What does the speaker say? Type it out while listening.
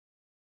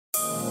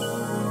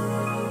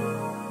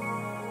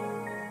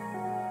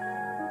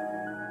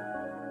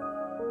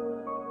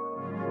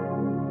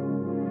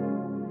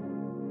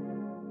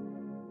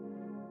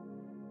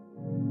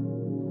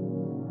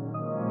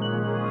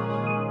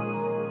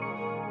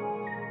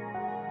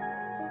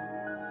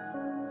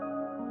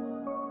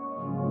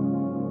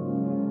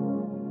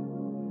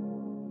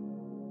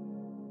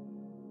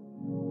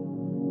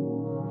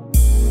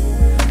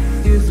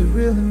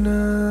real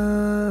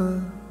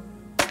enough.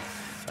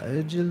 I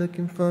heard you're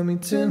looking for me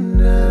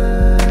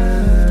tonight.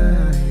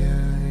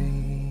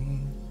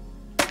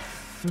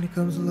 When it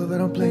comes to love, I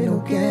don't play no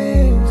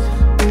games.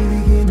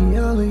 Baby, give me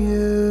all of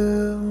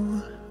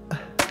you,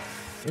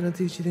 and I'll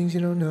teach you things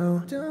you don't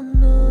know.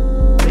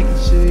 Making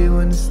sure you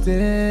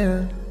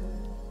understand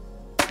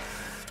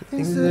the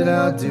things that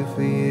I'll do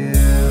for you.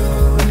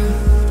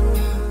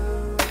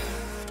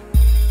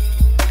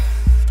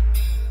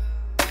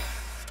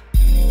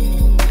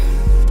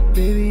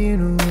 Baby, you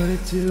know what to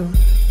do,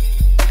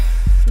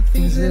 the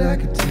things that I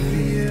could do for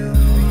you.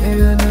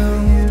 And I know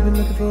you've been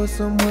looking for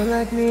someone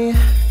like me,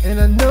 and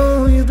I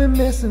know you've been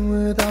messing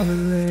with all the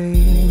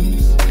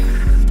lanes.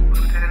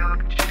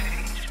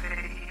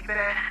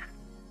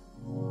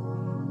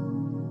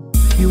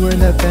 You wearing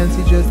that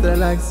fancy dress that I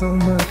like so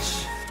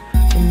much,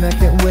 and I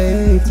can't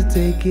wait to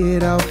take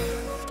it off.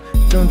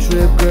 Don't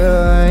trip,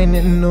 girl, I ain't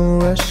in no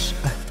rush.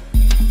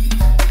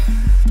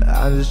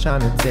 I'm just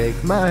trying to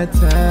take my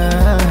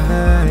time.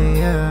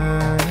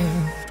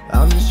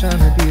 I'm just trying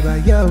to be by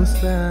your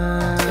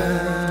side.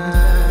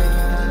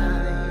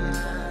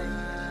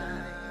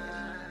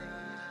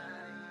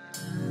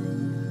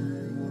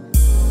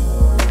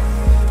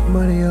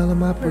 Money all in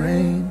my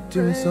brain,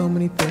 doing so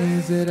many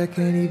things that I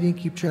can't even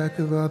keep track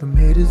of all them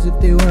haters if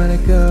they wanna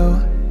go.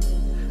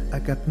 I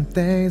got them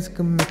things that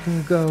can make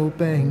them go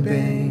bang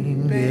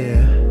bang,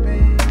 yeah.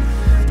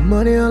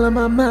 Money all in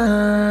my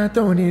mind,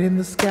 throwing it in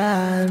the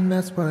sky, and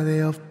that's why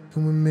they all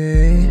fucking with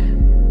me.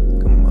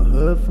 Come my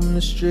hood from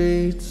the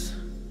streets,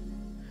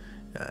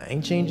 I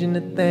ain't changing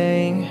a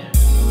thing.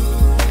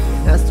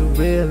 That's the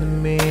real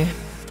in me.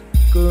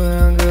 Go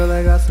around, girl,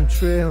 I got some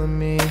trail in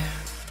me.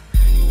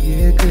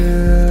 Yeah,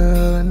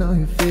 girl, I know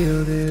you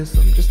feel this.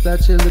 I'm just out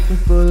here looking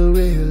for the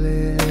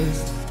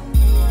realest.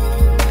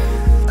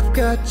 I've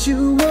got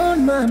you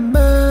on my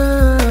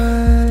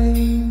mind.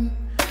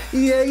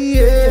 Yeah,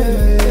 yeah.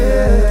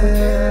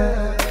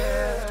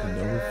 You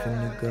know we're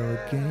finna go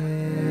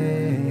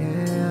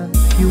again.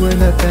 You wearing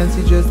that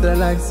fancy dress that I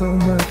like so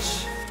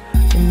much,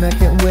 and I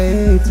can't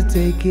wait to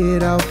take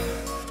it off.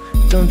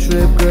 Don't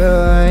trip,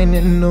 girl, I ain't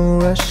in no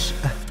rush.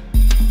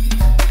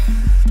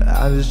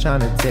 I'm just trying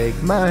to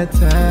take my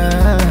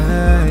time.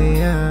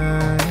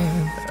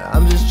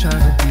 I'm just trying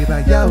to be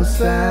by your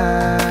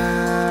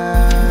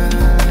side.